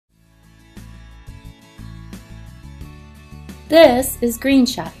This is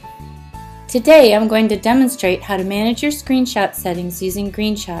Greenshot. Today I'm going to demonstrate how to manage your screenshot settings using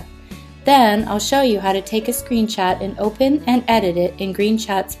Greenshot. Then I'll show you how to take a screenshot and open and edit it in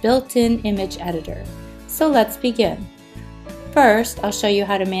Greenshot's built-in image editor. So let's begin. First, I'll show you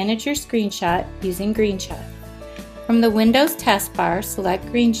how to manage your screenshot using Greenshot. From the Windows taskbar, select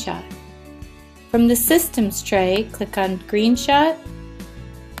Greenshot. From the Systems tray, click on Greenshot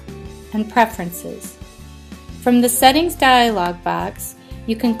and Preferences. From the Settings dialog box,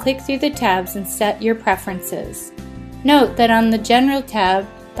 you can click through the tabs and set your preferences. Note that on the General tab,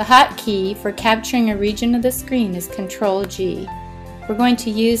 the hotkey for capturing a region of the screen is Ctrl-G. We're going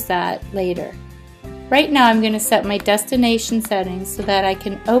to use that later. Right now I'm going to set my destination settings so that I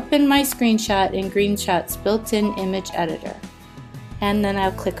can open my screenshot in Greenshot's built-in image editor. And then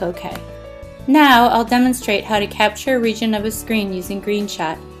I'll click OK. Now I'll demonstrate how to capture a region of a screen using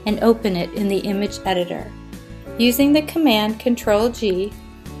Greenshot and open it in the image editor. Using the command Ctrl-G,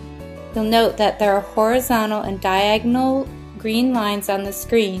 you'll note that there are horizontal and diagonal green lines on the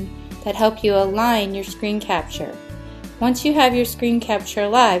screen that help you align your screen capture. Once you have your screen capture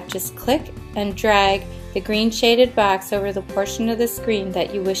live, just click and drag the green shaded box over the portion of the screen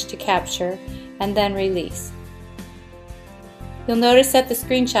that you wish to capture and then release. You'll notice that the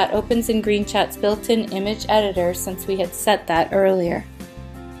screenshot opens in Greenshot's built-in image editor since we had set that earlier.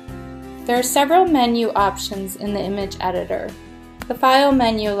 There are several menu options in the image editor. The File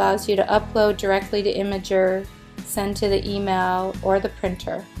menu allows you to upload directly to Imager, send to the email, or the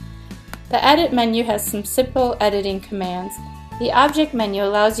printer. The Edit menu has some simple editing commands. The Object menu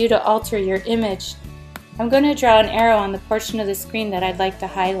allows you to alter your image. I'm going to draw an arrow on the portion of the screen that I'd like to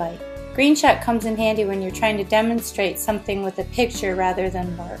highlight. Greenshot comes in handy when you're trying to demonstrate something with a picture rather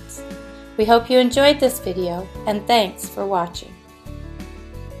than words. We hope you enjoyed this video, and thanks for watching.